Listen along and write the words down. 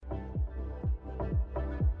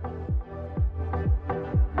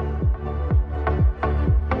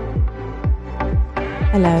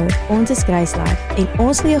Hallo, ons is Grace Life en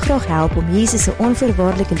ons wil jou graag help om Jesus se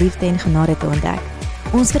onvoorwaardelike liefde en genade te ontdek.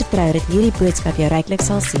 Ons vertrou dat hierdie boodskap jou ryklik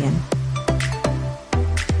sal seën.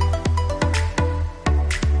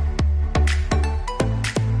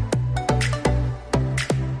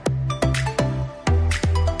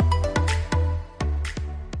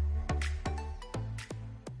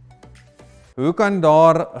 Hoe kan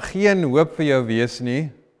daar geen hoop vir jou wees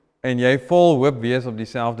nie en jy vol hoop wees op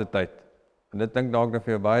dieselfde tyd? En dit dink dalk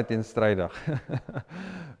vir jou baie teenstrydig.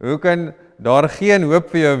 Hoe kan daar geen hoop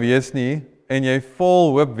vir jou wees nie en jy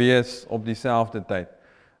vol hoop wees op dieselfde tyd?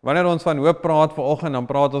 Wanneer ons van hoop praat vanoggend, dan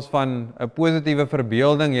praat ons van 'n positiewe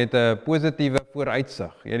verbeelding, jy het 'n positiewe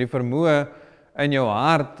vooruitsig. Jy het die vermoë in jou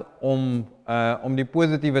hart om die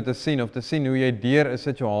positiewe te sien of te sien hoe jy deur 'n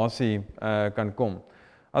situasie kan kom.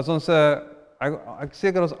 As ons ek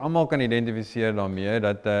seker ons almal kan identifiseer daarmee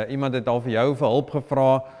dat iemand het al vir jou vir hulp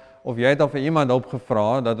gevra of jy het al vir iemand hulp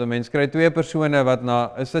gevra, dat 'n mens kry twee persone wat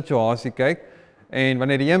na 'n situasie kyk en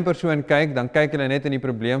wanneer die een persoon kyk, dan kyk hulle net in die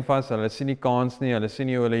probleem vas, hulle sien nie kans nie, hulle sien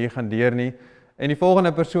nie hoe hulle hier gaan deur nie en die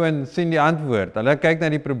volgende persoon sien die antwoord. Hulle kyk na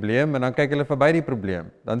die probleem en dan kyk hulle verby die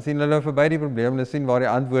probleem. Dan sien hulle verby die probleem, hulle sien waar die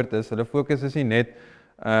antwoord is. Hulle fokus is nie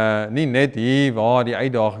net hier waar die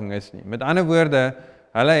uitdaging is nie. Met ander woorde,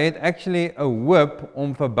 hulle het actually 'n hoop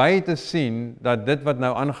om verby te sien dat dit wat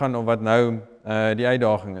nou aangaan of wat nou die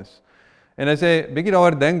uitdaging is. En as jy bietjie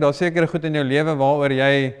daaroor dink, daar's sekere goed in jou lewe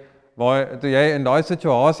toe jy in daai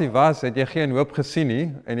situasie was, het jy geen hoop gesien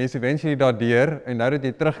nie en jy's eventually daardeur en nou dat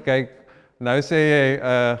jy terugkyk, nou sê jy,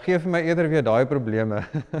 gee vir my eerder weer daai probleme.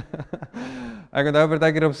 Ek onthou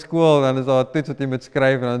partykeer op skool, dan is daar 'n toets wat jy moet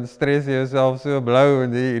skryf en dan stres jy jouself so blou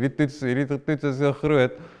en hierdie toets is so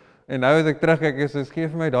groot. En nou as ek terugkyk, is dit gee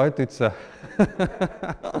vir my daai toetse.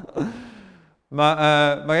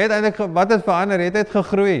 Maar jy het eintlik wat het verander? Jy het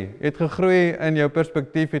gegroei. Jy het gegroei in jou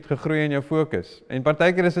perspektief, jy het gegroei in jou fokus. En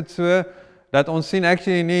partykeer is dit so dat ons sien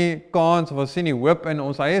actually nie kans of ons sien nie hoop in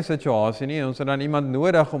ons eie situasie nie. Ons het dan iemand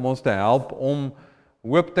nodig om ons te help om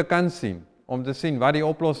hoop te kan sien, om te sien wat die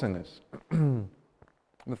oplossing is.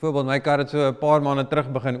 Byvoorbeeld my kar het so 'n paar maande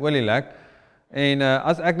terug begin olie lek. En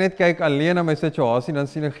as ek net kyk alleen na my situasie, dan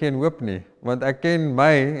sien ek geen hoop nie. Want ek ken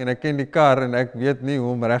my en ek ken die kar en ek weet nie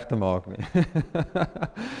hoe om reg te maak nie.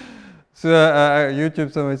 So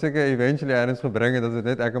YouTube sou my seker eventually ergens gebring het as dit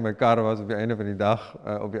net ek en my kar was op die einde van die dag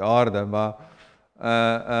op die aarde. Maar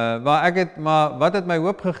wat het my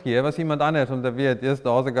hoop gegee was iemand anders om te weet, eers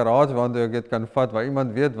daar's 'n garage waartoe ek dit kan vat, waar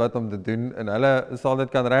iemand weet wat om te doen en hulle sal dit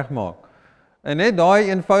kan regmaak. En net daai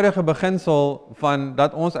eenvoudige beginsel van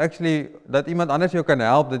dat iemand anders jou kan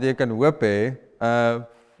help, dat jy kan hoop hê,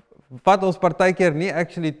 vat ons partykeer nie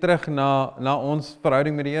actually terug na ons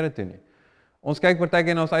verhouding met die Here toe nie. Ons kyk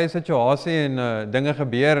partykeer na ons eie situasie en dinge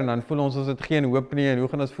gebeur en dan voel ons het geen hoop nie en hoe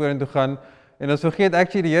gaan ons vorentoe gaan? En ons vergeet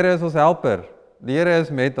actually die Here is ons helper. Die Here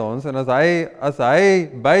is met ons en as hy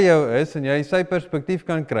by jou is en jy sy perspektief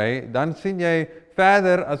kan kry, dan sien jy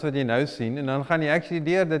verder as wat jy nou sien en dan gaan jy actually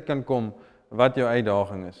deur dit kan kom wat jou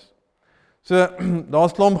uitdaging is. So,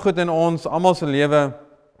 daar's klomp goed in ons almal se lewe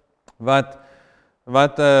wat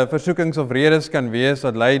versoekings of redes kan wees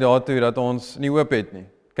wat lei daartoe dat ons nie hoop het nie.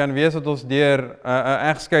 Kan wees dat ons deur 'n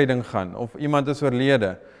egskeiding gaan of iemand is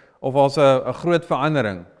oorlede of ons 'n groot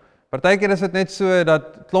verandering. Partykeer is dit net so dat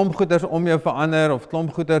klomp goeders om jou verander of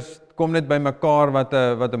klomp goeders kom net by mekaar wat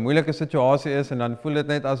 'n moeilike situasie is en dan voel dit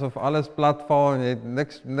net asof alles platval en jy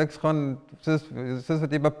niks gaan soos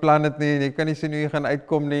wat jy beplan het nie en jy kan nie sien hoe jy gaan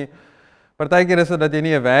uitkom nie. Partykeer is dit dat jy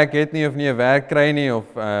nie 'n werk het nie of nie 'n werk kry nie of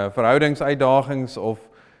verhoudingsuitdagings of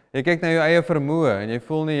jy kyk na jou eie vermoë en jy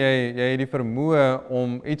voel nie jy het die vermoë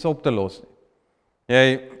om iets op te los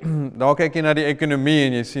nie. Daar kyk jy na die ekonomie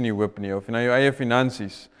en jy sien nie hoop nie of na jou eie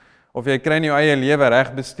finansies. Of jy kry nie jou eie lewe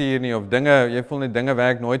reg bestuur nie of jy voel net dinge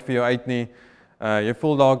werk nooit vir jou uit nie. Jy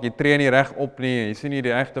voel dalk jy tree nie reg op nie, jy sien nie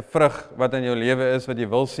die regte vrug wat in jou lewe is wat jy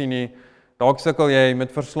wil sien nie. Dalk sukkel jy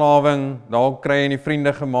met verslawing, dalk kry jy nie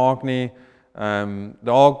vriende gemaak nie.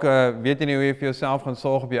 Dalk weet jy nie hoe jy vir jouself gaan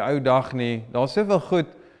sorg op jou ou dag nie. Daar's soveel goed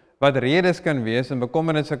wat redes kan wees en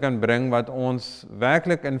bekommernisse kan bring wat ons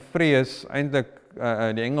werklik in vrees eintlik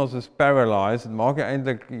die Engels is paralyzed, dit maak jy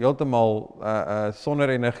eintlik heeltemal sonder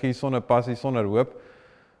energie, sonder passie, sonder hoop.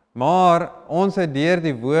 Maar ons het deur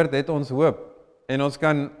die woord het ons hoop. En ons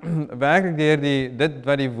kan werklik deur dit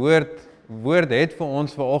wat die woord het vir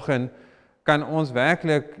ons vanoggend, kan ons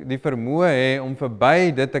werklik die vermoë hê om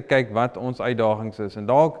verby dit te kyk wat ons uitdagings is. En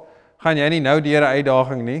dalk gaan jy nie nou deur 'n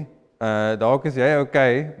uitdaging nie. Dalk is jy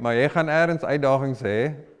okay, maar jy gaan ergens uitdagings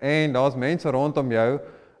hê en daar's mense rondom jou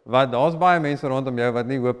daar's baie mense rondom jou wat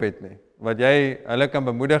nie hoop het nie. Hulle kan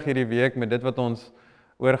bemoedig hierdie week met dit wat ons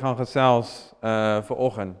oor gaan gesels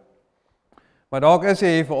vanoggend. Maar dalk is jy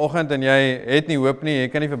hier vanoggend en jy het nie hoop nie, jy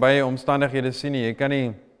kan nie verby jou omstandighede sien nie,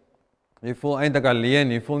 jy voel eintlik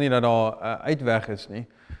alleen, jy voel nie dat daar 'n uitweg is nie.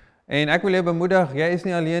 En ek wil jou bemoedig, jy is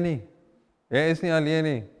nie alleen nie. Jy is nie alleen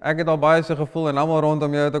nie. Ek het al baie so gevoel en almal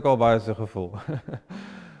rondom jou het ook al baie so gevoel.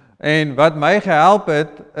 En wat my gehelp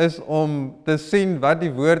het, is om te sien wat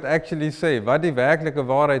die woord actually sê, wat die werklike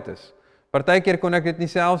waarheid is. Partykeer kon ek dit nie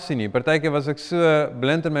self sien nie. Partykeer was ek so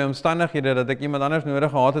blind in my omstandighede dat ek iemand anders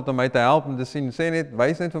nodig gehad het om my te help om te sien.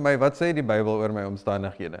 Wys net vir my, wat sê die Bybel oor my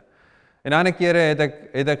omstandighede? En ander kere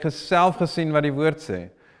het ek self gesien wat die woord sê.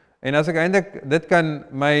 En as ek eintlik, dit kan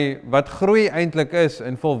wat groei eintlik is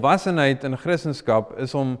in volwassenheid in Christendom,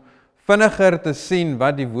 is om vinniger te sien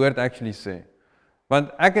wat die woord actually sê.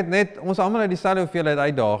 Want ons almal het dieselfde hoeveelheid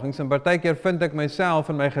uitdagings, en partykeer vind ek myself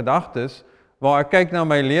in my gedagtes, waar ek kyk na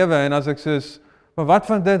my lewe, en as ek soos, maar wat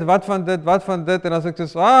van dit, en as ek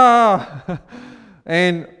soos,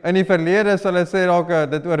 en in die verlede sal ek sê,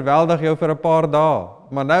 dit oorweldig jou vir 'n paar dae,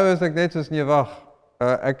 maar nou is ek net soos, nee wag,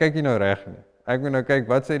 ek kyk nie nou reg nie. Ek moet nou kyk,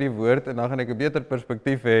 wat sê die woord, en dan gaan ek 'n beter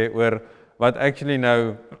perspektief hê oor wat actually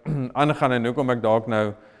nou aangaan, en hoekom ek dalk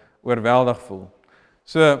nou oorweldig voel.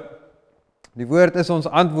 So, die woord is ons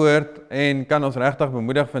antwoord, en kan ons regtig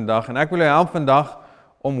bemoedig vandag, en ek wil jou help vandag,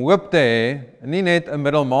 om hoop te hê, nie net 'n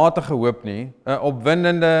middelmatige hoop nie, 'n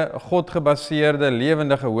opwindende, God-gebaseerde,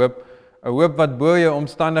 lewendige hoop, 'n hoop wat bo jou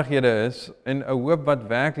omstandighede is, en 'n hoop wat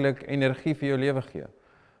werklik energie vir jou lewe gee.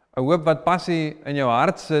 'n Hoop wat passie in jou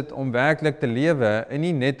hart sit om werklik te lewe, en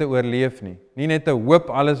nie net te oorleef nie. Nie net te hoop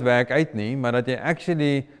alles werk uit nie, maar dat jy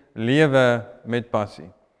actually lewe met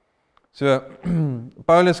passie. So,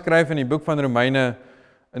 Paulus skryf in die boek van Romeine,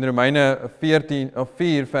 in Romeine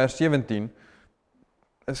 4 vers 17,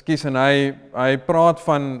 en hy praat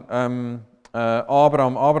van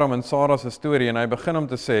Abraham en Sarah se storie, en hy begin om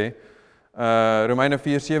te sê, Romeine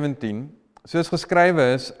 4:17, soos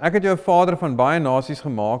geskrywe is, ek het jou 'n vader van baie nasies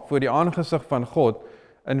gemaak voor die aangesig van God,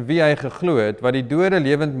 in wie hy geglo het, wat die dode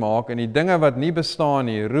lewend maak, en die dinge wat nie bestaan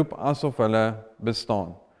nie, roep asof hulle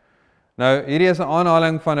bestaan. Nou, hierdie is 'n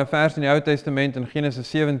aanhaling van 'n vers in die Ou Testament in Genesis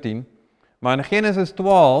 17, maar in Genesis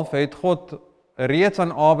 12 het God reeds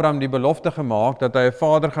aan Abraham die belofte gemaak dat hy 'n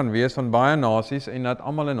vader gaan wees van baie nasies en dat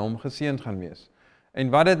almal in hom geseënd gaan wees. En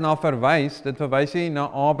wat dit na verwys, dit verwys nie na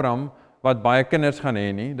Abraham wat baie kinders gaan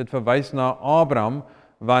hê nie, dit verwys na Abraham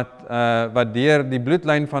wat deur die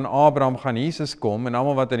bloedlyn van Abraham gaan Jesus kom, en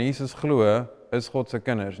almal wat in Jesus glo is God se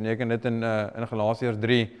kinders. En jy kan dit in Galasiërs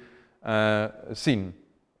 3 sien.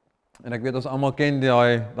 En ek weet ons almal ken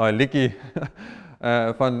daai liedjie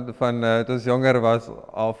van toe ons jonger was,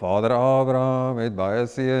 Vader Abraham het baie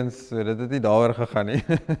seuns, so dit het nie daaroor gegaan nie.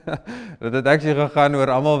 Dit het actually gegaan oor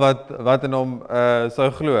almal wat in hom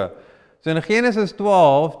sou glo. So in Genesis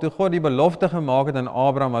 12, toe God die belofte gemaak het aan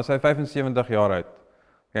Abraham, was hy 75 jaar oud.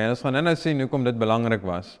 Okay, en ons gaan nou sien hoekom dit belangrik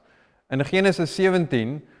was. In Genesis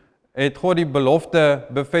 17 het God die belofte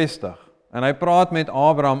bevestig. En hy praat met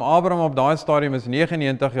Abraham. Abraham op daai stadium is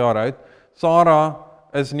 99 jaar oud. Sarah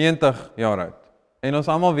is 90 jaar oud. En ons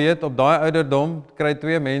almal weet, op daai ouderdom kry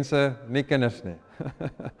 2 mense nie kinders nie.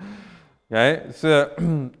 Okay, so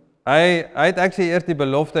hy het actually eers die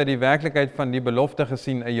belofte, die werklikheid van die belofte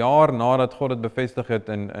gesien 'n jaar nadat God dit bevestig het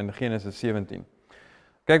in Genesis 17.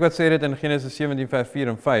 Kyk wat sê dit in Genesis 17 vers 4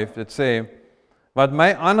 en 5. Dit sê, wat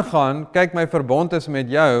my aangaan, kyk my verbond is met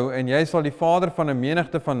jou, en jy sal die vader van 'n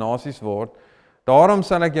menigte van nasies word. Daarom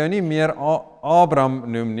sal ek jou nie meer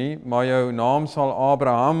Abraham noem nie, maar jou naam sal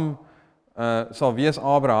wees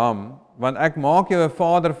Abraham, want ek maak jou 'n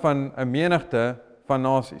vader van 'n menigte van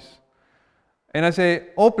nasies. En as jy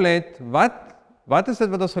oplet, wat is dit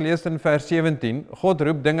wat ons gelees in vers 17? God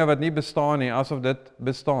roep dinge wat nie bestaan nie, asof dit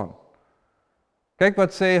bestaan. Kyk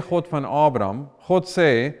wat sê God van Abraham.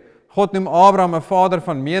 God noem Abraham 'n vader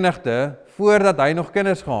van menigte, voordat hy nog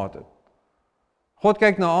kinders gehad het. God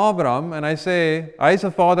kyk na Abraham en hy sê, hy is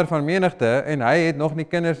 'n vader van menigte, en hy het nog nie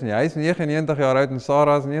kinders nie. Hy is 99 jaar oud en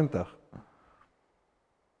Sarah is 90.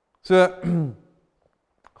 So,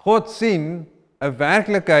 God sien 'n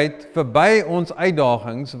werklikheid verby ons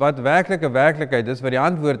uitdagings, wat werklik 'n werklikheid is, wat die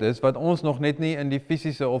antwoord is, wat ons nog net nie in die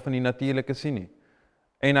fisiese of in die natuurlike sien nie.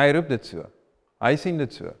 En hy roep dit so. Hy sien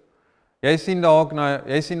dit so. Jy sien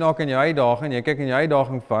dalk in jou uitdaging, jy kyk in jou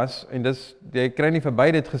uitdaging vas, en jy kry nie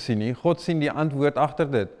verby dit gesien nie. God sien die antwoord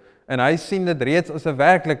agter dit. En hy sien dit reeds as 'n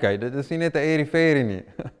werklikheid. Dit is nie net 'n airy-fairy nie.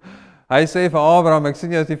 Hy sê vir Abraham, ek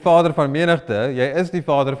sien jy is die vader van menigte, jy is die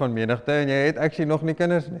vader van menigte, en jy het actually nog nie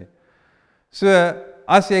kinders nie. So,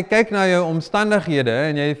 as jy kyk na jou omstandighede,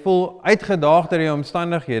 en jy voel uitgedaag deur jou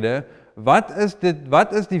omstandighede, wat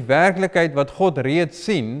is die werklikheid wat God reeds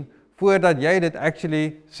sien, voordat jy dit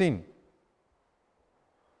actually sien?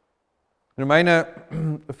 Romeine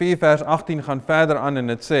 4 vers 18 gaan verder aan en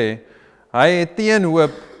dit sê, hy het teen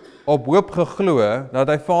hoop op hoop geglo, dat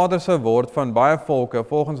hy vader sou word van baie volke,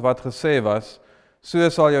 volgens wat gesê was, so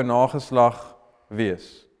sal jou nageslag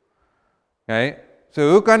wees. Okay? So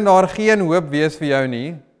hoe kan daar geen hoop wees vir jou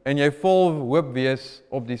nie, en jy vol hoop wees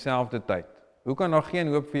op dieselfde tyd? Hoe kan daar geen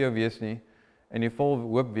hoop vir jou wees nie, en jy vol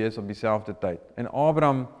hoop wees op dieselfde tyd? En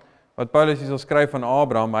Abraham, wat Paulus hier skryf van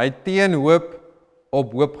Abraham, hy het teen hoop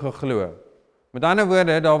op hoop geglo. Met ander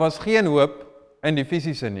woorde, daar was geen hoop in die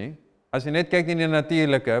fisiese nie. As jy net kyk in die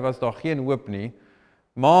natuurlike, was daar geen hoop nie.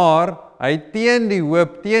 Maar hy teen die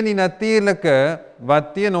hoop, teen die natuurlike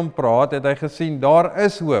wat teen hom praat, het hy gesien, daar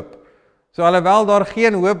is hoop. So alhoewel daar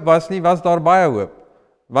geen hoop was nie, was daar baie hoop.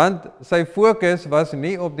 Want sy fokus was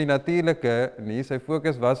nie op die natuurlike nie, sy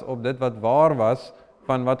fokus was op dit wat waar was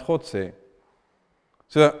van wat God sê.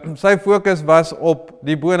 So sy fokus was op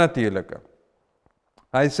die bonatuurlike.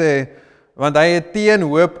 Hy sê, want hy het teen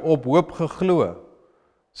hoop op hoop geglo.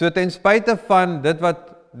 So ten spyte van dit wat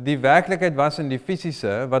die werklikheid was in die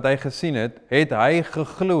fisiese, wat hy gesien het, het hy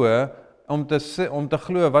geglo om te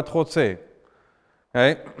glo wat God sê.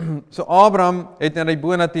 Okay? So Abraham het na die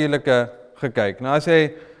bonatuurlike gekyk. Nou as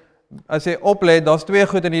jy oplet, daar's twee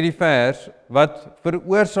goed in hierdie vers wat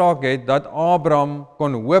veroorsaak het dat Abraham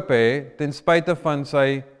kon hoop hê ten spyte van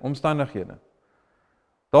sy omstandighede.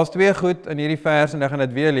 Daar's twee goed in hierdie vers en ek gaan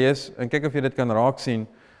dit weer lees en kyk of jy dit kan raak sien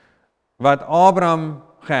wat Abraham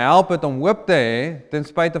gehelp het om hoop te hê ten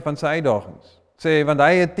spyte van sy uitdagings. Sê want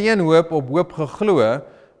hy het teen hoop op hoop geglo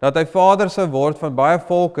dat hy vader sou word van baie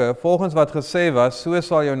volke, volgens wat gesê was, so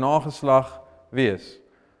sal jou nageslag wees.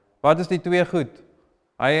 Wat is die twee goed?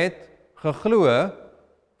 Hy het geglo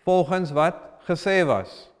volgens wat gesê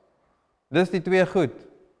was. Dis die twee goed.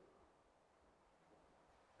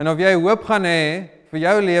 En of jy hoop gaan hê vir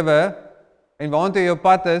jou lewe en waantoe jou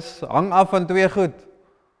pad is, hang af van twee goed.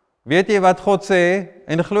 Weet jy wat God sê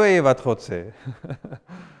en glo jy wat God sê?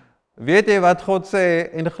 Weet jy wat God sê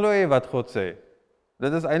en glo jy wat God sê?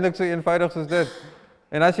 Dit is eintlik so eenvoudig soos dit.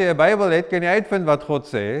 En as jy 'n Bybel het, kan jy uitvind wat God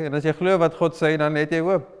sê, en as jy glo wat God sê, dan het jy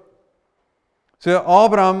hoop. So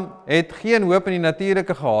Abraham het geen hoop in die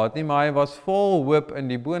natuurlike gehad nie, maar hy was vol hoop in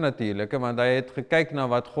die bonatuurlike, want hy het gekyk na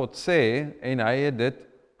wat God sê, en hy het dit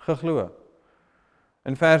geglo.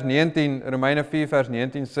 In vers 19, Romeine 4 vers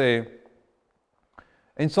 19 sê,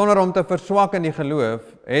 en sonder om te verswak in die geloof,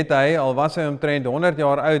 het hy, al was hy omtrent 100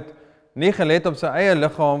 jaar oud, nie gelet op sy eie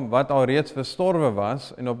liggaam wat al reeds verstorwe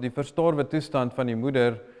was, en op die verstorwe toestand van die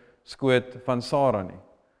moederskoot van Sara nie.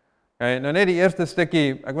 Okay, nou net die eerste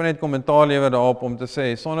stukkie, ek wil net kommentaar lewer daarop om te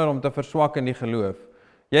sê, sonder om te verswak in die geloof.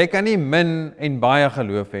 Jy kan nie min en baie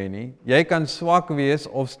geloof hê nie, jy kan swak wees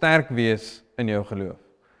of sterk wees in jou geloof.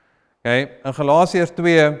 Okay, in Galasiërs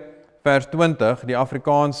 2 vers 20, die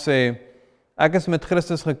Afrikaans sê, ek is met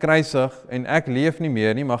Christus gekruisig en ek leef nie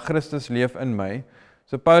meer nie, maar Christus leef in my.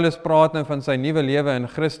 So Paulus praat nou van sy nuwe lewe in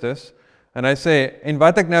Christus, en hy sê, en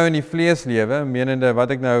wat ek nou in die vlees lewe, menende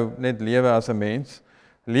wat ek nou net lewe as 'n mens,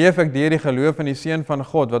 leef ek deur die geloof in die Seun van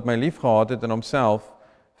God, wat my lief gehad het en homself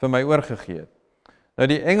vir my oorgegee het. Nou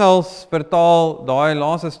die Engels vertaal daai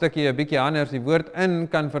laaste stukkie 'n bietjie anders, die woord in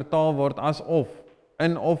kan vertaal word as of,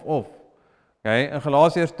 in of. Okay, in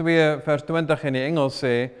Galasiërs 2 vers 20 in die Engels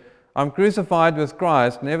sê, I'm crucified with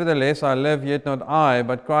Christ, nevertheless I live, yet not I,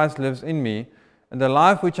 but Christ lives in me. And the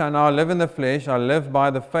life which I now live in the flesh, I live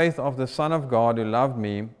by the faith of the Son of God who loved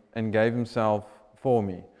me and gave himself for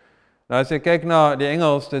me. Nou as jy kyk na die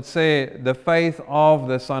Engels, dit sê the faith of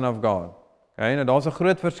the Son of God. Okay, nou daar's 'n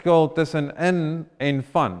groot verskil tussen in en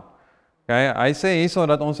van. Okay, hy sê hierso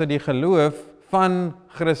dat ons het die geloof van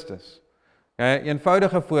Christus. Okay, 'n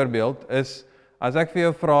eenvoudige voorbeeld is, as ek vir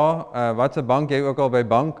jou vra, wat se bank jy ook al by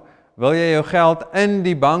bank, wil jy jou geld in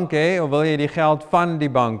die bank hê, of wil jy die geld van die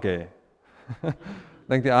bank hê?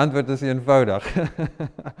 Dink die antwoord is eenvoudig.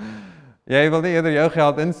 Jy wil nie eerder jou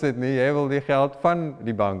geld insit nie, jy wil die geld van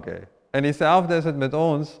die bank hê. En dieselfde is dit met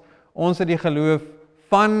ons. Ons het die geloof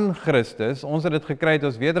van Christus, ons het dit gekry het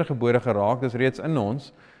ons wedergebore geraak, dis reeds in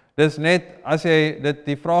ons. Dis net, as jy dit,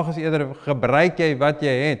 die vraag is eerder, gebruik jy wat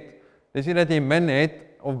jy het? Dis nie dat jy min het,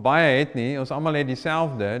 of baie het nie, ons almal het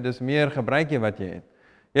dieselfde, dis meer gebruik jy wat jy het.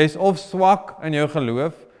 Jy is of swak in jou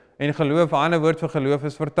geloof, en geloof, 'n ander woord vir geloof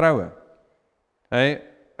is vertroue. Hey,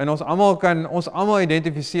 en ons almal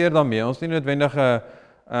identifiseer daarmee, ons nie noodwendig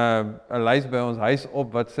 'n lys by ons huis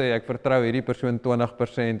op wat sê, ek vertrou hierdie persoon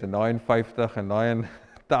 20%, en daai 50%, en daai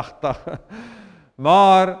 80%.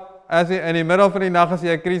 Maar, as jy in die middel van die nag as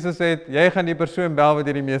jy 'n krisis het, jy gaan die persoon bel wat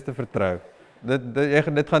jy die meeste vertrou.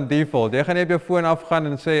 Dit gaan default. Jy gaan nie op jou foon afgaan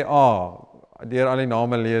en sê, deur al die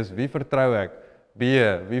name lees, wie vertrou ek? B,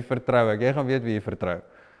 wie vertrou ek? Jy gaan weet wie jy vertrou.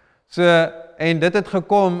 So, en dit het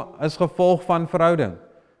gekom as gevolg van verhouding.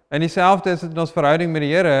 En dieselfde is dit in ons verhouding met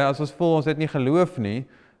die Here, as ons voel ons het nie geloof nie,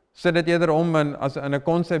 sit dit eerder om in 'n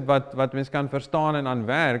konsep wat mens kan verstaan en aan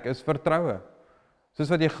werk, is vertroue. Soos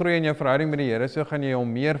wat jy groei in jou verhouding met die Here, so gaan jy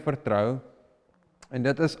hom meer vertrou, en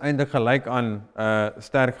dit is eintlik gelyk aan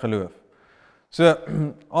sterk geloof. So,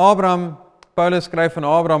 Paulus skryf van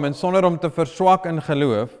Abraham, en sonder om te verswak in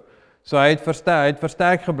geloof, so hy het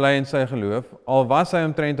versterk gebly in sy geloof, al was hy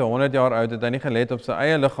omtrent 100 jaar oud, het hy nie gelet op sy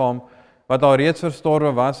eie liggaam, wat al reeds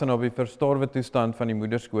verstorwe was, en op die verstorwe toestand van die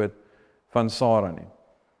moederskoot van Sara nie.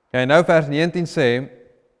 Ja, nou vers 19 sê,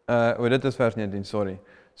 dit is vers 19, sorry.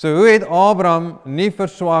 So hoe het Abraham nie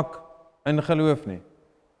verswak in geloof nie?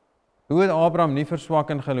 Hoe het Abraham nie verswak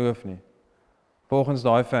in geloof nie? Volgens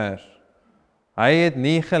daai vers. Hy het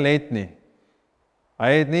nie gelet nie.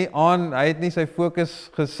 Hy het nie sy fokus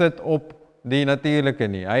gesit op die natuurlike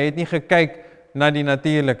nie. Hy het nie gekyk na die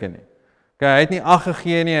natuurlike nie. Hy het nie ag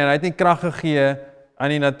gegee nie, en hy het nie krag gegee aan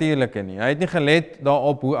die natuurlike nie. Hy het nie gelet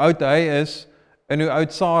daarop hoe oud hy is, en hoe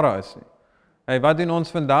oud Sara is nie. Hey, wat doen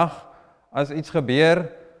ons vandag? As iets gebeur,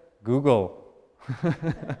 Google.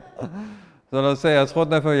 So dan sê, as God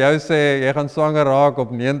nou vir jou sê, jy gaan swanger raak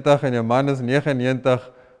op 90 en jou man is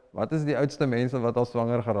 99, wat is die oudste mense wat al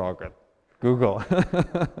swanger geraak het? Google.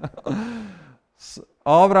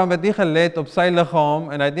 Abraham het nie gelet op sy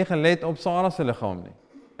liggaam, en hy het nie gelet op Sara se liggaam nie.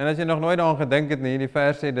 En as jy nog nooit daaraan gedink het nie, die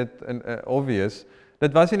vers sê dit obvious,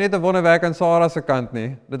 dit was nie net 'n wonderwerk aan Sara se kant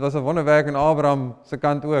nie, dit was 'n wonderwerk aan Abraham se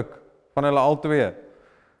kant ook, van hulle al twee.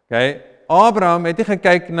 Okay? Abraham het nie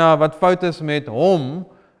gekyk na wat fout is met hom,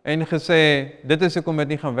 en gesê, dit is hoekom dit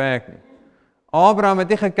nie gaan werk nie. Abraham het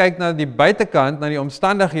nie gekyk na die buitekant, na die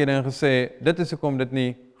omstandighede, en gesê, dit is hoekom dit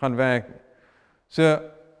nie gaan werk nie. So,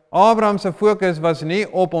 Abraham se fokus was nie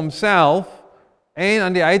op homself, en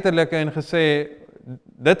aan die uiterlike, en gesê,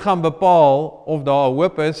 dit gaan bepaal of daar 'n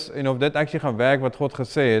hoop is, en of dit actually gaan werk wat God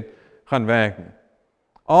gesê het, gaan werk nie.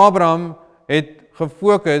 Abraham het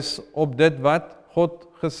gefokus op dit wat God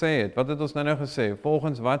gesê het. Wat het ons nou gesê?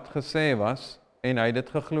 Volgens wat gesê was, en hy het dit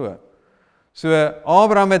geglo. So,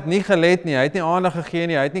 Abraham het nie gelet nie, hy het nie aandag gegee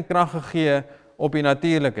nie, hy het nie krag gegee op die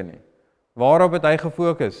natuurlike nie. Waarop het hy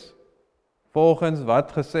gefokus? Volgens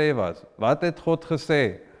wat gesê was. Wat het God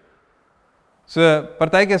gesê? So,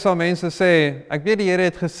 partykeer sal mense sê, ek weet die Here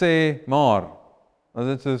het gesê, maar, as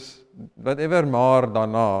dit soos, whatever maar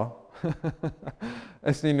daarna,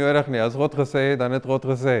 is nie nodig nie. As God gesê het, dan het God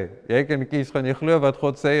gesê. Jy kan kies, gaan jy glo wat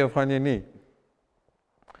God sê, of gaan jy nie?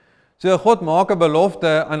 So, God maak 'n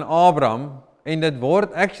belofte aan Abraham, en dit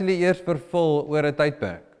word actually eers vervul oor 'n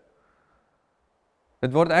tydperk.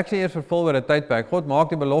 Dit word actually eers vervul oor 'n tydperk. God maak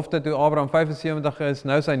die belofte toe Abraham 75 is,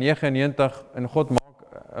 nou sy 99, en God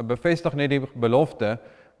bevestig net die belofte,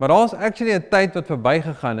 maar daar is actually 'n tyd wat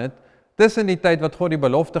verbygegaan het, tussen die tyd wat God die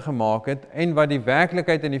belofte gemaak het, en wat die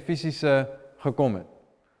werklikheid in die fisiese gekom het.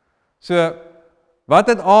 So, wat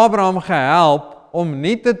het Abraham gehelp om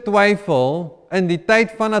nie te twyfel in die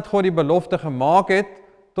tyd vandat God die belofte gemaak het,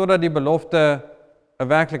 totdat die belofte 'n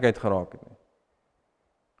werklikheid geraak het nie?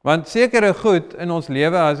 Want sekere goed in ons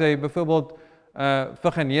lewe, as jy byvoorbeeld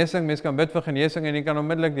vir genesing, mens kan bid vir genesing en jy kan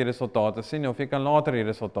onmiddellik die resultate sien, of jy kan later die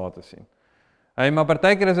resultate sien. Maar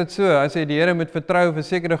partykeer is dit so, as jy die Here moet vertrou vir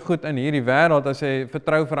sekere goed in hierdie wêreld, as jy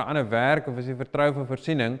vertrou vir 'n ander werk, of as jy vertrou vir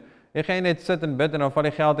voorsiening, jy gaan net sit en bid en dan val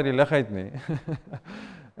die geld uit die lug uit nie.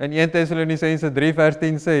 In 1 Tessalonisense 3 vers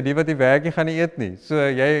 10 sê, die wat nie werk nie, gaan nie eet nie. So,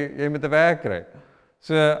 jy moet 'n werk kry.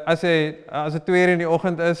 So, as dit 2 uur in die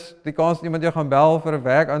oggend is, die kans dat iemand jou gaan bel vir 'n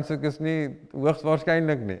werkaansoek is nie hoogs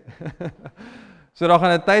waarskynlik nie. So, daar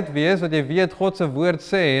gaan 'n tyd wees wat jy weet God se woord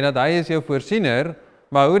sê, dat hy is jou voorsiener,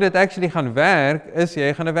 maar hoe dit actually gaan werk, is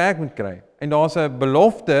jy gaan 'n werk moet kry. En daar's 'n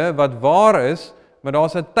belofte wat waar is, maar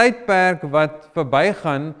daar's 'n tydperk wat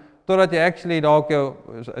verbygaan, totdat jy actually dalk jou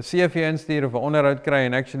 'n CV instuur of 'n onderhoud kry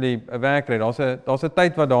en actually 'n werk kry. Daar's 'n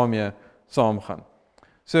tyd wat daarmee saamgaan.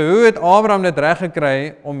 So hoe het Abraham dit reg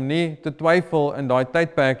gekry om nie te twyfel in daai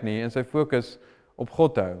tydperk nie en sy fokus op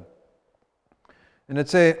God te hou? En dit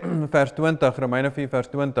sê vers 20, Romeine 4 vers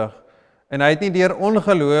 20, en hy het nie deur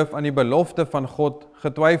ongeloof aan die belofte van God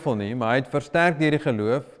getwyfel nie, maar hy het versterk deur die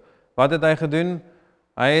geloof. Wat het hy gedoen?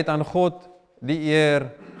 Hy het aan God die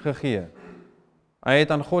eer gegee. Hy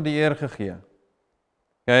het aan God die eer gegee.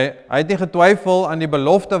 Okay, hy het nie getwyfel aan die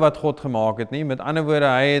belofte wat God gemaak het nie, met ander woorde,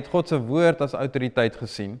 hy het God se woord as autoriteit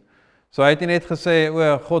gesien. So hy het nie net gesê,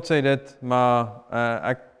 o, God sê dit, maar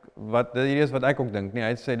ek hierdie is wat ek ook dink nie.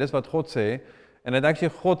 Hy sê dis wat God sê en het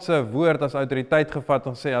actually God se woord as autoriteit gevat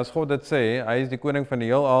en gesê as God dit sê, hy is die koning van die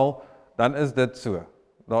heelal, dan is dit so.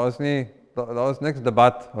 Daar is niks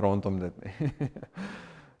debat rondom dit nie.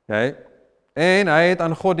 Okay. En hy het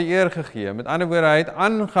aan God die eer gegee. Met ander woorde, hy het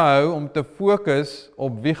aangehou om te fokus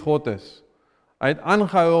op wie God is. Hy het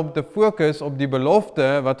aangehou om te fokus op die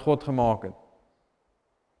belofte wat God gemaak het.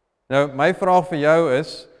 Nou, my vraag vir jou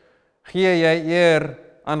is, gee jy eer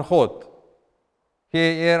aan God? Gee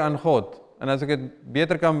jy eer aan God? En as ek dit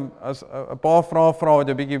beter kan, as 'n paar vrae vra wat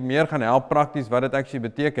jou bietjie meer gaan help prakties wat dit actually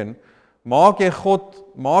beteken, maak jy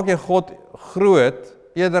God groot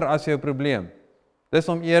eerder as jou probleem. Dis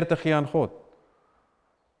om eer te gee aan God.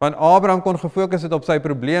 Want Abraham kon gefokus het op sy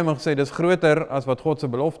probleem en gesê, dis groter as wat God se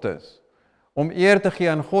belofte is. Om eer te gee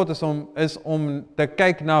aan God is om te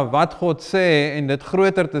kyk na wat God sê en dit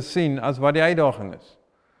groter te sien as wat die uitdaging is.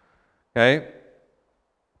 Okay?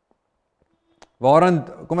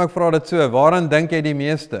 Kom ek vra dit so, waaraan dink jy die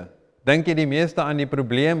meeste? Dink jy die meeste aan die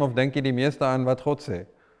probleem of dink jy die meeste aan wat God sê?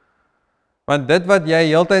 Want dit wat jy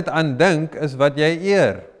heeltyd aan dink is wat jy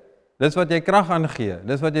eer. Dis wat jy krag aangee.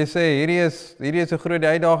 Dis wat jy sê, hierdie is hoe groot die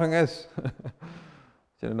uitdaging is.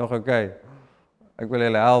 Is jy nog okay? Ek wil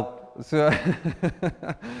julle help.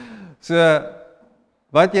 So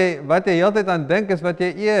wat jy heeltyd aan dink is wat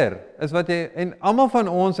jy eer. En almal van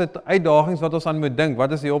ons het uitdagings wat ons aan moet dink.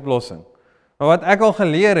 Wat is die oplossing? Maar wat ek al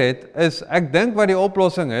geleer het, is ek dink wat die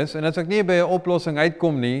oplossing is, en as ek nie by 'n oplossing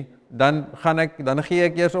uitkom nie, dan gee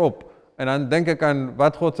ek eers op. En dan dink ek aan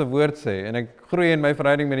wat God se woord sê, en ek groei in my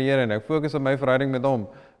verhouding met die Here, en ek fokus op my verhouding met hom.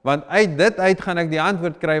 Want uit dit uit gaan ek die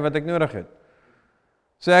antwoord kry wat ek nodig het.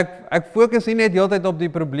 So ek fokus nie net heeltyd op die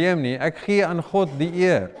probleem nie, ek gee aan God die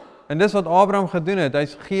eer. En dis wat Abraham gedoen het, hy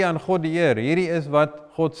gee aan God die eer. Hierdie is wat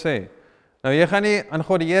God sê. Nou jy gaan nie aan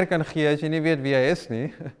God die eer kan gee as jy nie weet wie hy is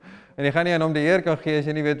nie. En jy gaan nie aan hom die eer kan gee as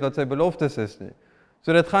jy nie weet wat sy beloftes is nie.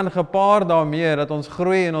 So dit gaan gepaard daarmee dat ons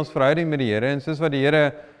groei in ons verhouding met die Here, en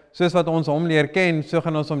soos wat ons hom leer ken, so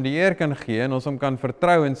gaan ons hom die eer kan gee en ons hom kan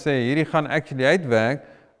vertrou en sê hierdie gaan actually uitwerk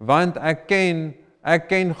want ek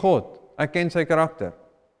ken God, ek ken sy karakter.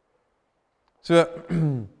 So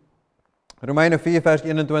Romeine 4 vers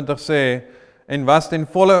 21 sê en was ten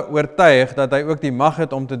volle oortuig dat hy ook die mag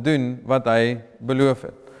het om te doen wat hy beloof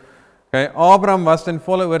het. Okay, Abraham was ten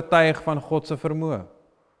volle oortuig van God se vermoë.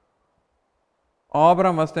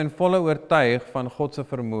 Abraham was ten volle oortuig van God se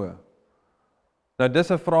vermoë. Nou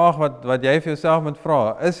dis 'n vraag wat jy vir jouself moet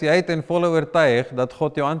vra. Is jy ten volle oortuig dat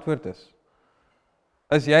God jou antwoord is?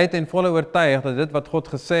 Is jy ten volle oortuig dat dit wat God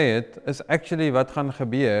gesê het, is actually wat gaan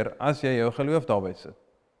gebeur as jy jou geloof daarby sit?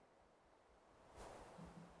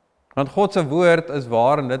 Want God se woord is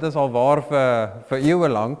waar en dit is al waar vir eeue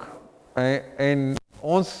lank. En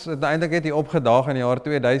ons het eintlik net hier opgedaag in die jaar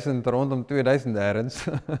 2000, rondom 2000 ergens.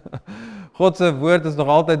 God se woord is nog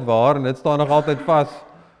altyd waar en dit staan nog altyd vas.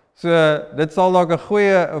 So dit sal dalk 'n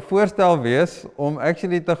goeie voorstel wees om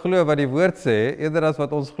actually te glo wat die woord sê, eerder as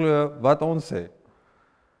wat ons glo wat ons sê.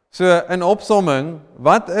 So in opsomming,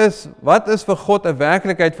 wat is vir God 'n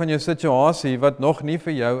werklikheid van jou situasie wat nog nie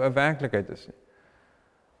vir jou 'n werklikheid is nie?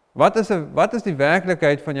 Wat is die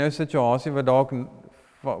werklikheid van jou situasie wat dalk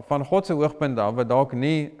van God se oogpunt af wat dalk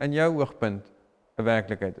nie in jou oogpunt 'n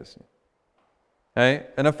werklikheid is nie? Okay?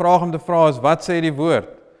 En 'n vraag om te vra is, wat sê die woord?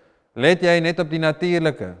 Let jy net op die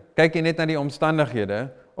natuurlike? Kyk jy net na die omstandighede?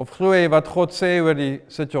 Of glo jy wat God sê oor die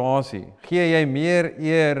situasie? Gee jy meer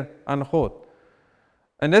eer aan God?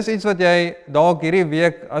 En dis iets wat jy dalk hierdie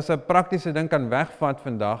week as 'n praktiese ding kan wegvat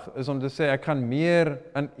vandag, is om te sê ek gaan meer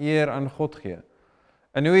eer aan God gee.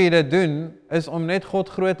 En hoe jy dit doen, is om net God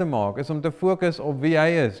groot te maak, is om te fokus op wie hy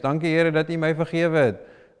is. Dankie Here dat U my vergewe het.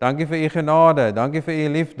 Dankie vir U genade, dankie vir U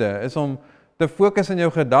liefde. Is om te fokus in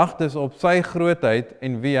jou gedagtes op sy grootheid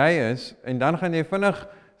en wie hy is, en dan gaan jy vinnig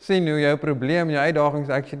sien hoe jou probleem, jou uitdagings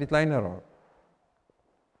actually kleiner raak.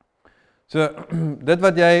 So, dit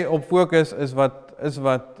wat jy op fokus is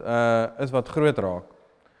wat groot raak.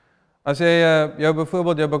 As jy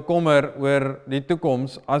byvoorbeeld jou bekommer oor die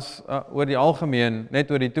toekoms, oor die algemeen,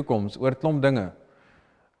 net oor die toekoms, oor klomp dinge.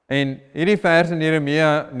 En hierdie vers in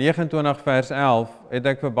Jeremia 29 vers 11 het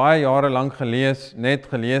ek vir baie jare lank gelees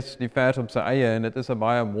die vers op sy eie, en dit is 'n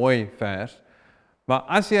baie mooi vers. Maar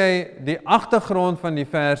as jy die agtergrond van die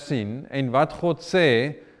vers sien en wat God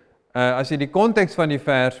sê, as jy die konteks van die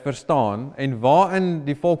vers verstaan en waarin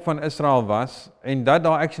die volk van Israel was en dat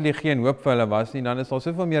daar actually geen hoop vir hulle was nie, dan is daar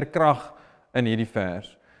soveel meer krag in hierdie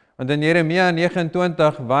vers. Want in Jeremia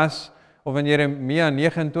 29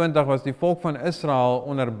 was die volk van Israel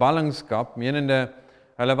onder ballingskap, menende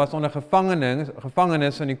hulle was onder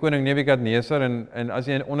gevangenis van die koning Nebukadnesar en as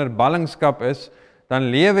jy onder ballingskap is, dan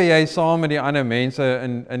lewe jy saam met die ander mense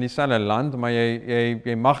in dieselfde land, maar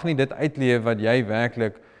jy mag nie dit uitleef wat jy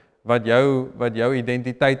werklik, wat jou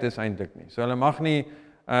identiteit is eintlik nie. So hulle mag nie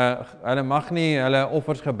hulle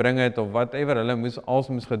offers gebring het of whatever hulle moes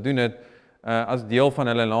gedoen het as deel van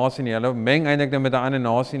hulle nasie nie. Hulle meng eintlik met 'n ander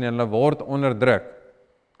nasie en hulle word onderdruk.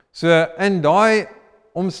 So in daai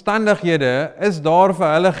omstandighede is daar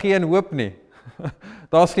vir hulle geen hoop nie.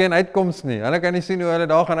 Daar's geen uitkoms nie. Hulle kan nie sien hoe hulle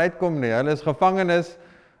daar gaan uitkom nie. Hulle is gevangenes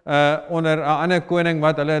onder 'n ander koning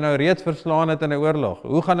wat hulle nou reeds verslaan het in 'n oorlog.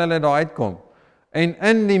 Hoe gaan hulle daar uitkom? En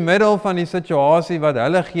in die middel van die situasie wat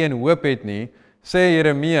hulle geen hoop het nie, sê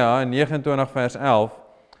Jeremia in 29 vers 11,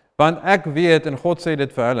 want ek weet, en God sê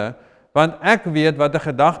dit vir hulle, want ek weet wat 'n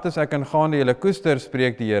gedagtes ek in gaande julle koester,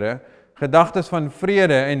 spreek die Here, gedagtes van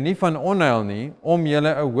vrede en nie van onheil nie, om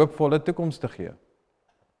julle 'n hoopvolle toekoms te gee.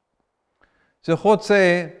 So God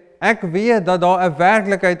sê, ek weet dat daar 'n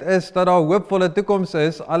werklikheid is, dat daar 'n hoopvolle toekoms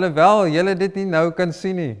is, alhoewel julle dit nie nou kan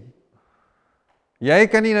sien nie. Jy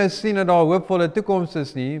kan nie nou sien dat daar 'n hoopvolle toekoms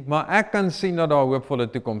is nie, maar ek kan sien dat daar 'n hoopvolle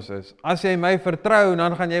toekoms is. As jy my vertrou,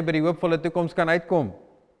 dan gaan jy by die hoopvolle toekoms kan uitkom.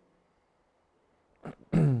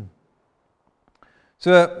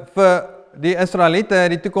 So vir die Israeliete het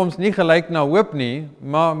die toekoms nie gelyk na hoop nie,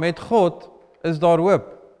 maar met God is daar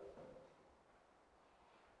hoop.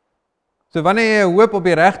 So wanneer jy hoop op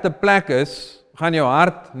die regte plek is, gaan jou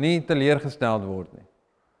hart nie teleurgesteld word nie.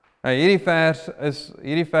 Hierdie vers is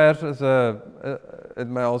het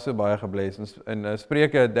my al so baie gebless. In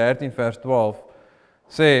Spreuke 13 vers 12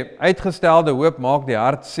 sê, uitgestelde hoop maak die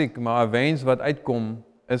hart siek, maar 'n wens wat uitkom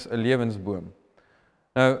is 'n lewensboom.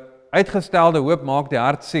 Nou, uitgestelde hoop maak die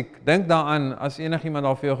hart siek. Dink daaraan as enigiemand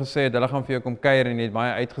al vir jou gesê het, hulle gaan vir jou kom kuier en jy het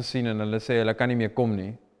baie uitgesien en hulle sê hulle kan nie meer kom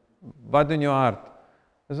nie. Wat doen jou hart?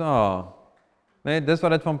 Dis nee, dis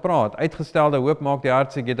wat dit van praat. Uitgestelde hoop maak die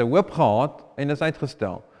hart siek. Jy het 'n hoop gehad en dit is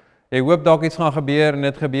uitgestel. Jy hoop dalk iets gaan gebeur en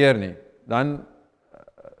dit gebeur nie. Dan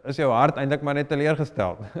is jou hart eintlik maar net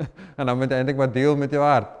teleurgestel. En dan moet jy eintlik maar deel met jou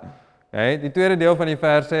hart. Die tweede deel van die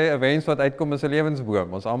vers sê, 'n wens wat uitkom is 'n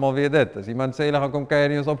lewensboom. Ons almal weet dit. As iemand sê hulle gaan kom kuier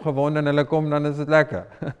en jy is opgewonde en hulle kom, dan is dit lekker.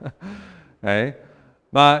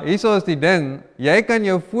 Maar hierso is die ding, jy kan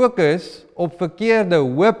jou fokus op verkeerde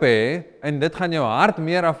hoop hê en dit gaan jou hart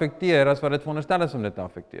meer affekteer as wat dit veronderstel is om dit te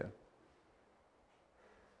affekteer.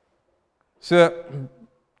 So,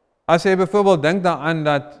 as jy byvoorbeeld dink daaraan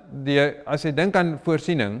as jy dink aan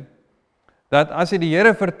voorsiening, dat as jy die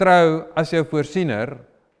Here vertrou as jou voorsiener,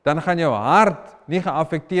 dan gaan jou hart nie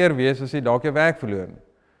geaffekteer wees as jy dalk jou werk verloor nie.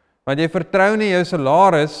 Want jy vertrou nie jou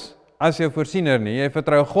salaris as jou voorsiener nie, jy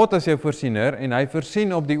vertrou God as jou voorsiener en hy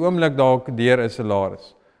voorsien op die oomblik dalk deur 'n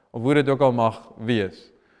salaris, of hoe dit ook al mag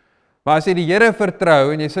wees. Maar as jy die Here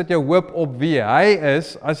vertrou en jy sit jou hoop op wie hy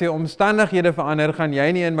is, as jy omstandighede verander, gaan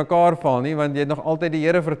jy nie in mekaar val nie, want jy het nog altyd die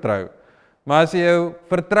Here vertrou. Maar as jy jou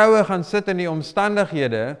vertroue gaan sit in die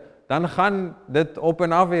omstandighede, dan gaan dit op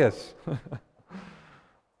en af wees.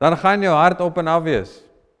 Dan gaan jou hart op en af wees.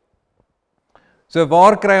 So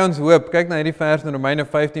waar kry ons hoop? Kyk na hierdie vers in Romeine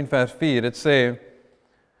 15 vers 4. Dit sê,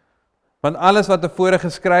 want alles wat tevore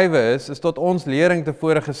geskrywe is tot ons lering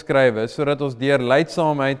tevore geskrywe, sodat ons deur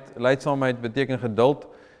leidsaamheid beteken geduld,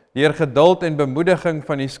 deur geduld en bemoediging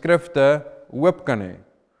van die skrifte hoop kan hê.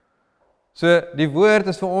 So die woord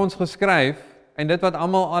is vir ons geskryf, en dit wat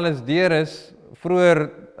almal alles deur is, vroeër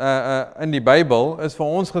in die Bybel, is vir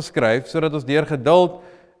ons geskryf, sodat ons deur geduld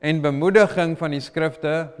en bemoediging van die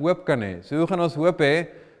skrifte hoop kan hê. So hoe gaan ons hoop hê?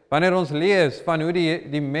 Wanneer ons lees van hoe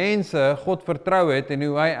die mense God vertrou het en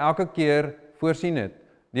hoe hy elke keer voorsien het,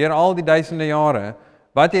 deur al die duisende jare,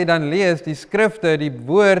 wat jy dan lees, die skrifte, die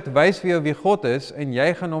woord wys vir jou wie God is en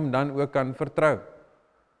jy gaan hom dan ook kan vertrou.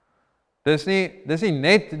 Dis nie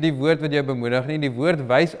net die woord wat jou bemoedig nie, die woord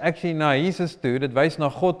wys actually na Jesus toe, dit wys na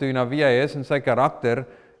God toe, na wie hy is en sy karakter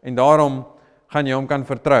en daarom gaan jy hom kan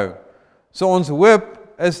vertrou. So ons hoop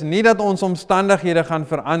is nie dat ons omstandighede gaan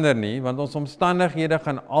verander nie, want ons omstandighede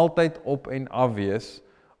gaan altyd op en af wees.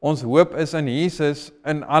 Ons hoop is in Jesus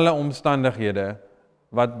in alle omstandighede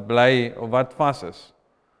wat bly of wat vas is.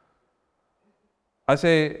 As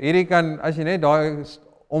jy net daai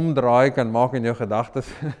omdraai kan maak in jou gedagtes,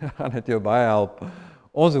 gaan dit jou baie help.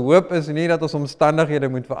 Ons hoop is nie dat ons omstandighede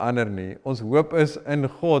moet verander nie. Ons hoop is in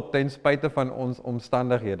God ten spyte van ons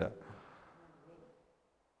omstandighede.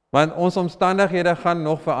 Want ons omstandighede gaan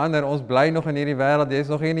nog verander, ons bly nog in hierdie wêreld, jy is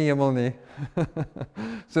nog nie in die hemel nie.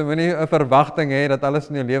 So moenie 'n verwagting hê dat alles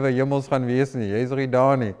in jou lewe hemels gaan wees nie, jy is nog nie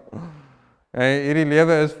daar nie. Hierdie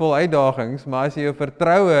lewe is vol uitdagings, maar as jy jou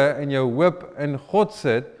vertroue en jou hoop in God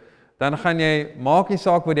sit, dan gaan jy, maak nie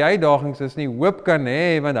saak wat die uitdagings is nie, hoop kan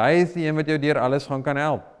hê, want hy is die een wat jou deur alles gaan kan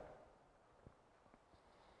help.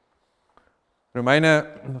 Romeine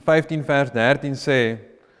 15 vers 13 sê,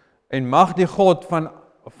 en mag die God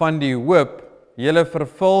van die hoop julle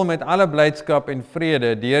vervul met alle blydskap en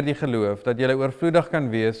vrede deur die geloof, dat julle oorvloedig kan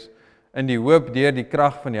wees in die hoop deur die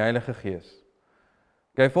krag van die Heilige Gees.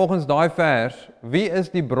 Okay, volgens daai vers, wie is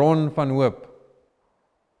die bron van hoop?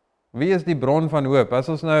 Wie is die bron van hoop? As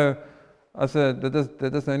ons nou,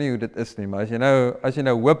 dit is nou nie hoe dit is nie, maar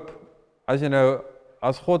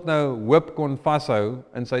as God nou hoop kon vashou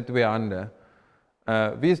in sy twee hande,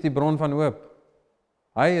 wie is die bron van hoop?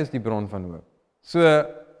 Hy is die bron van hoop. So,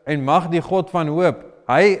 en mag die God van hoop,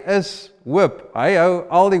 hy is hoop, hy hou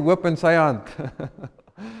al die hoop in sy hand.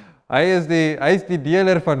 Hy is die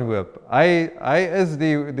deler van hoop, hy is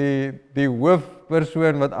die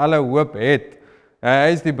hoofpersoon wat alle hoop het.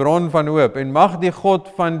 Hy is die bron van hoop, en mag die God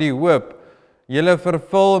van die hoop julle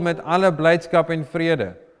vervul met alle blydskap en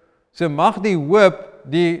vrede. So mag die hoop,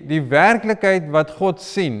 die werklikheid wat God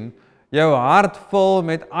sien, jou hart vul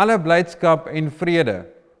met alle blydskap en vrede.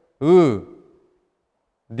 Hoe?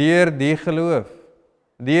 Deur die geloof.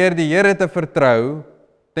 Deur die Here te vertrou,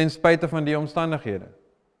 ten spyte van die omstandighede.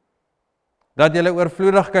 Dat jy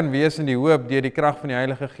oorvloedig kan wees in die hoop deur die krag van die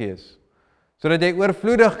Heilige Gees. Sodat jy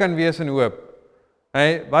oorvloedig kan wees in hoop.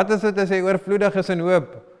 Wat is dit as jy oorvloedig is in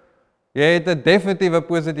hoop? Jy het 'n definitiewe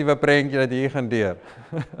positiewe prentjie dat jy hier gaan deur.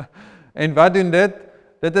 En wat doen dit?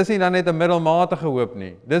 Dit is nie dan net 'n middelmatige hoop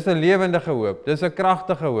nie. Dis 'n lewendige hoop, dis 'n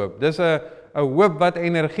kragtige hoop, dis 'n hoop wat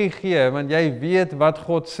energie gee, want jy weet wat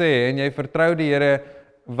God sê, en jy vertrou die Here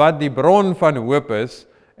wat die bron van hoop is,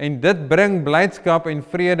 en dit bring blydskap en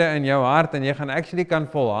vrede in jou hart, en jy gaan actually kan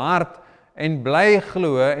volhard, en bly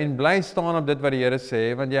glo, en bly staan op dit wat die Here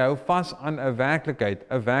sê, want jy hou vas aan 'n werklikheid,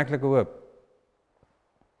 'n werklike hoop.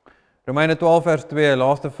 Romeine 12 vers 2,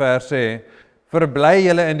 laaste vers sê, verbly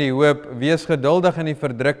julle in die hoop, wees geduldig in die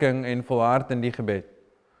verdrukking en volhard in die gebed.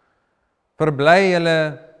 Verbly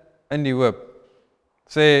julle in die hoop.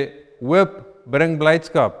 Sê, hoop bring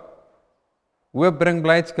blydskap. Hoop bring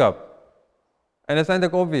blydskap. En dit is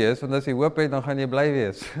eintlik obvious, want as jy hoop het, dan gaan jy bly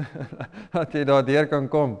wees. Dat jy daardeur kan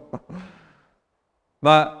kom.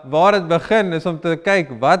 Maar waar dit begin is om te kyk,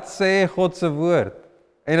 wat sê God se woord?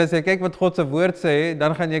 En as jy kyk wat God se woord sê,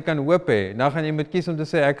 dan gaan jy kan hoop hê. Dan gaan jy moet kies om te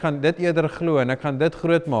sê, ek gaan dit eerder glo, en ek gaan dit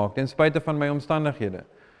groot maak, ten spyte van my omstandighede.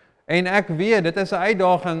 En ek weet, dit is 'n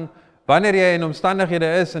uitdaging, wanneer jy in omstandighede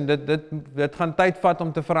is, en dit gaan tyd vat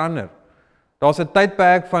om te verander. Daar's 'n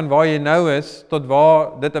tydperk van waar jy nou is, tot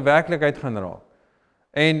waar dit 'n werklikheid gaan raak.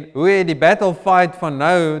 En hoe jy die battle fight van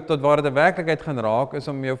nou, tot waar dit 'n werklikheid gaan raak, is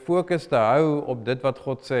om jou fokus te hou op dit wat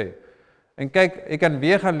God sê. En kyk, jy kan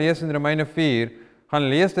weer gaan lees in Romeine 4, gaan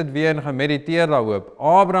lees dit weer en gaan mediteer daarop.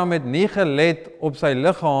 Abraham het nie gelet op sy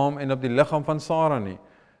liggaam en op die liggaam van Sara nie.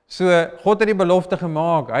 So, God het die belofte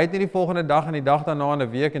gemaak, hy het nie die volgende dag en die dag daarna en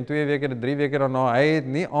 'n week en 2 weke en 3 weke daarna, hy het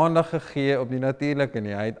nie aandag gegee op die natuurlike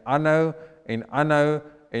nie, hy het aanhou en aanhou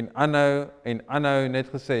en aanhou en aanhou net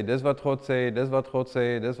gesê, dis wat God sê, dis wat God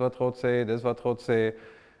sê, dis wat God sê, dis wat God sê.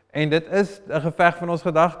 En dit is 'n geveg van ons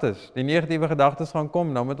gedagtes. Die negatiewe gedagtes gaan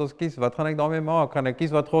kom, dan moet ons kies, wat gaan ek daarmee maak? Gaan ek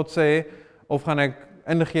kies wat God sê, of gaan ek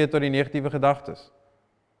ingee tot die negatiewe gedagtes?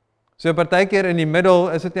 So partykeer in die middel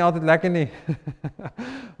is dit nie altyd lekker nie.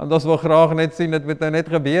 Want ons wil graag net sien, dit moet nou net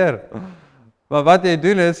gebeur. Maar wat jy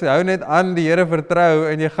doen is, hou net aan die Here vertrou,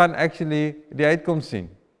 en jy gaan actually die uitkoms sien.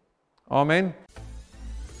 Amen.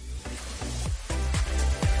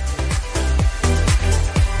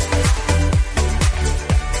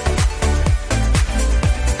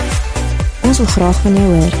 Ons wil graag van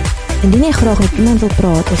jou hoor. Indien jy graag met iemand wil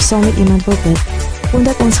praat of saam met iemand wil bid,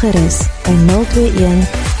 kontak ons gerus by 021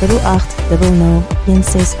 8800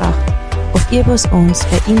 168 of e-pos ons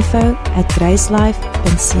by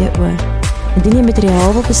info@gracelife.co. Indien jy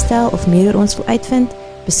materiaal wil bestel of meer oor ons wil uitvind,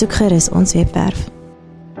 besoek gerus ons webwerf.